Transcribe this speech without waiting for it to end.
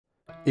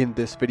In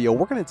this video,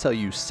 we're going to tell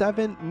you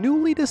 7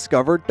 newly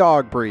discovered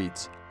dog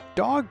breeds.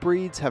 Dog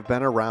breeds have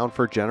been around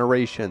for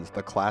generations.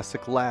 The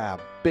classic lab,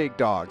 big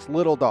dogs,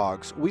 little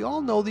dogs. We all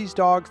know these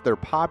dogs, they're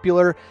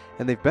popular,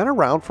 and they've been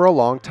around for a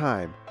long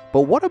time.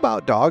 But what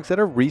about dogs that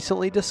are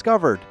recently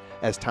discovered?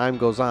 As time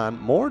goes on,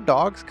 more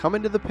dogs come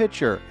into the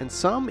picture, and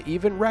some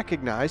even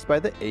recognized by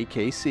the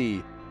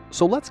AKC.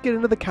 So let's get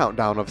into the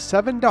countdown of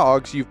 7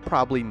 dogs you've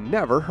probably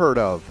never heard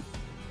of.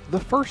 The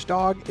first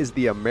dog is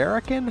the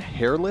American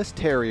Hairless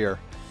Terrier.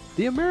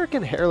 The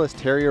American Hairless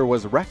Terrier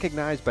was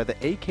recognized by the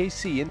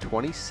AKC in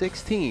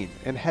 2016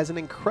 and has an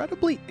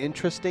incredibly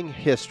interesting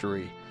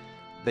history.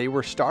 They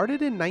were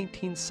started in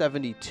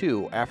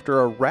 1972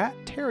 after a rat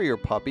terrier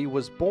puppy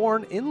was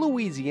born in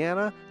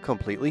Louisiana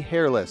completely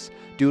hairless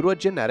due to a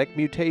genetic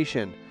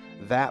mutation.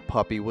 That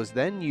puppy was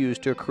then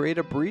used to create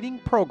a breeding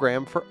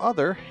program for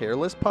other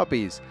hairless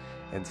puppies.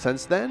 And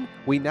since then,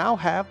 we now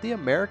have the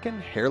American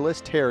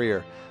Hairless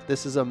Terrier.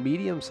 This is a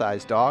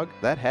medium-sized dog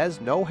that has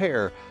no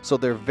hair, so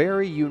they're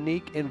very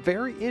unique and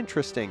very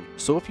interesting.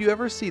 So if you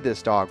ever see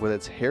this dog with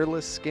its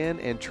hairless skin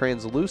and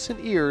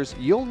translucent ears,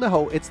 you'll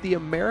know it's the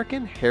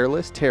American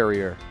Hairless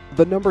Terrier.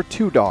 The number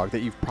 2 dog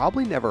that you've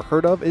probably never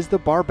heard of is the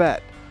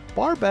Barbet.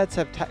 Barbets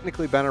have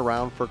technically been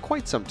around for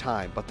quite some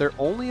time, but they're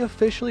only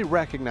officially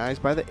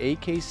recognized by the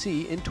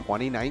AKC in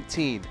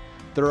 2019.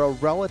 They're a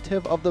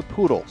relative of the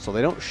poodle, so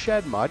they don't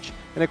shed much,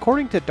 and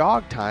according to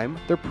Dog Time,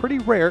 they're pretty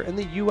rare in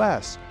the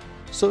US.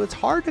 So it's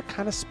hard to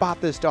kind of spot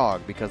this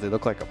dog because they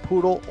look like a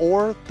poodle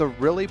or the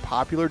really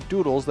popular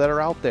doodles that are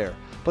out there.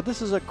 But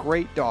this is a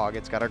great dog.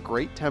 It's got a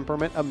great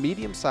temperament, a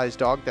medium-sized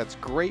dog that's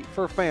great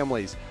for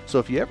families. So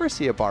if you ever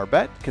see a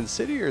Barbet,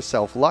 consider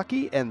yourself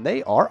lucky, and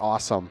they are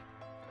awesome.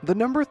 The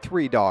number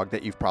 3 dog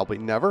that you've probably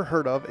never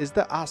heard of is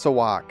the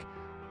Ossawak.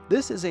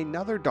 This is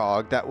another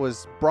dog that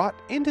was brought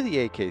into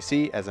the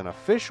AKC as an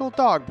official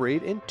dog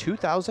breed in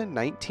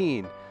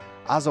 2019.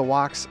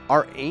 Ossawaks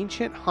are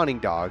ancient hunting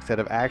dogs that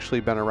have actually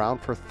been around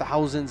for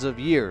thousands of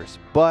years,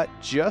 but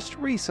just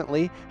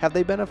recently have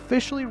they been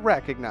officially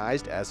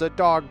recognized as a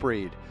dog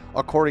breed.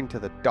 According to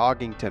the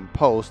Doggington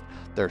Post,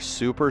 they're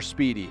super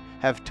speedy,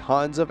 have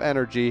tons of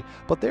energy,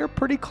 but they're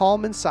pretty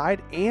calm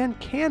inside and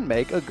can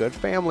make a good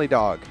family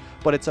dog.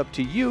 But it's up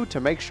to you to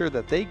make sure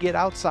that they get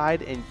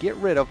outside and get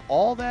rid of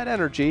all that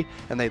energy,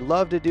 and they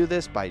love to do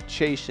this by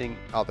chasing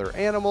other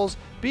animals,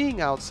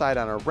 being outside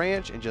on a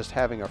ranch, and just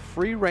having a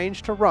free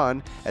range to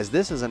run, as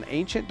this is an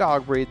ancient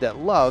dog breed that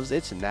loves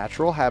its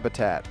natural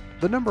habitat.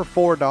 The number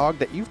 4 dog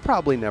that you've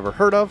probably never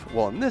heard of,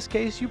 well in this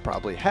case you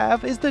probably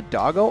have, is the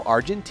Doggo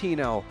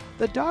Argentino.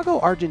 The Doggo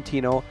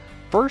Argentino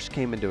first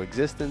came into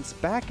existence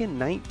back in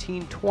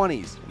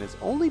 1920s and has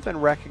only been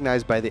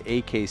recognized by the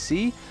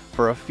AKC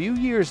for a few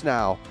years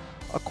now.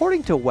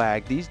 According to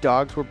WAG, these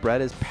dogs were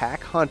bred as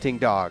pack hunting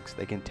dogs.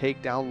 They can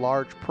take down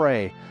large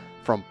prey,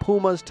 from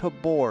pumas to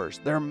boars.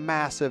 They're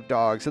massive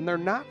dogs, and they're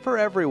not for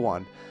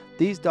everyone.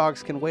 These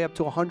dogs can weigh up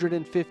to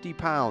 150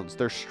 pounds.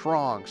 They're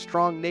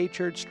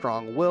strong-natured,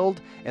 strong-willed,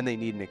 and they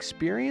need an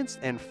experienced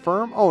and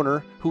firm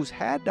owner who's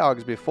had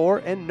dogs before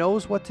and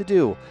knows what to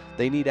do.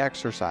 They need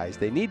exercise,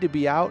 they need to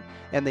be out,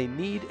 and they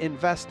need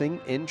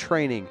investing in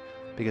training.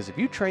 Because if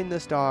you train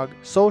this dog,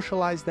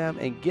 socialize them,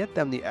 and get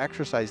them the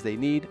exercise they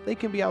need, they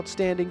can be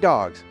outstanding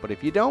dogs. But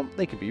if you don't,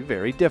 they can be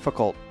very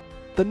difficult.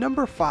 The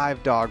number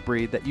 5 dog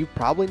breed that you've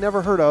probably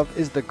never heard of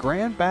is the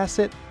Grand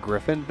Basset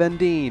Griffon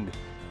Vendine.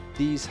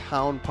 These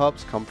hound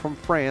pups come from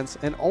France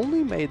and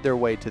only made their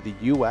way to the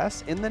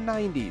US in the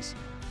 90s.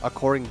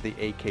 According to the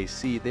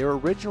AKC, they were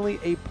originally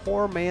a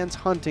poor man's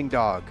hunting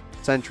dog.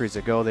 Centuries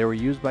ago, they were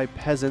used by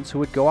peasants who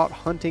would go out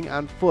hunting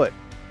on foot.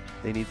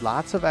 They need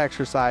lots of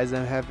exercise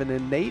and have an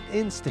innate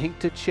instinct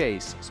to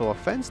chase, so a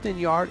fenced-in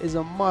yard is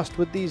a must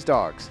with these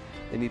dogs.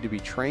 They need to be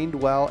trained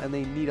well, and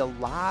they need a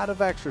lot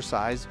of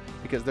exercise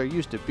because they're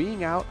used to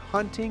being out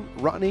hunting,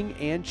 running,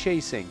 and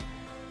chasing.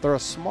 They're a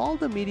small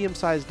to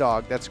medium-sized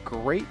dog that's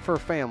great for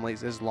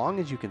families as long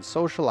as you can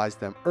socialize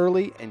them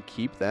early and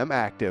keep them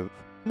active.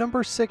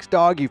 Number 6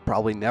 dog you've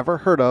probably never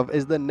heard of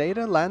is the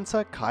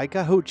Nederlandse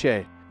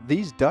Kijkerhoedje.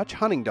 These Dutch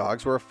hunting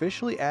dogs were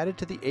officially added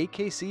to the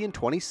AKC in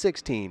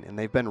 2016, and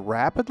they've been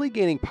rapidly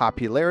gaining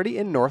popularity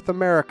in North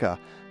America.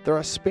 They're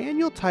a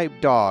spaniel-type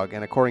dog,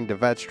 and according to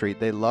Vet Street,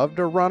 they love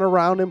to run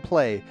around and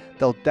play.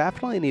 They'll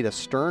definitely need a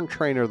stern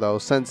trainer though,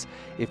 since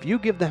if you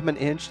give them an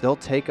inch, they'll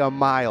take a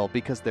mile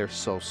because they're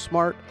so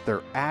smart,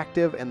 they're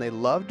active, and they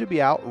love to be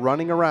out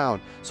running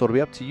around. So it'll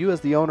be up to you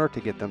as the owner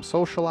to get them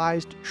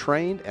socialized,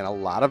 trained, and a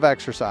lot of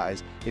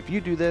exercise. If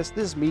you do this,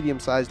 this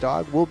medium-sized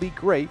dog will be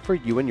great for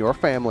you and your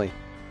family.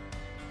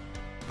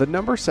 The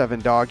number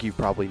 7 dog you've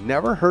probably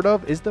never heard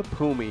of is the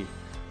Pumi.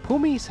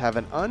 Pumis have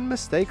an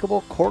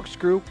unmistakable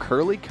corkscrew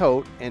curly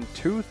coat and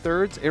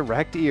 2/3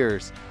 erect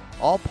ears,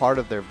 all part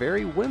of their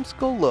very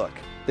whimsical look.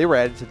 They were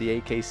added to the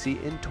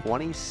AKC in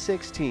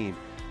 2016,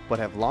 but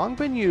have long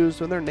been used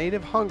when they're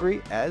native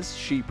hungry as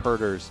sheep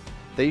herders.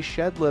 They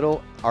shed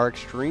little, are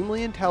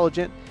extremely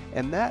intelligent,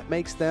 and that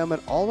makes them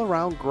an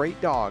all-around great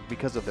dog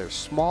because of their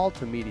small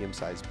to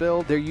medium-sized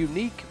build. They're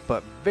unique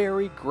but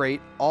very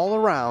great all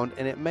around,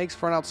 and it makes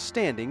for an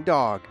outstanding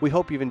dog. We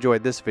hope you've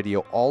enjoyed this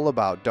video all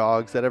about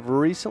dogs that have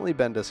recently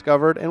been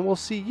discovered, and we'll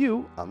see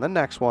you on the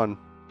next one.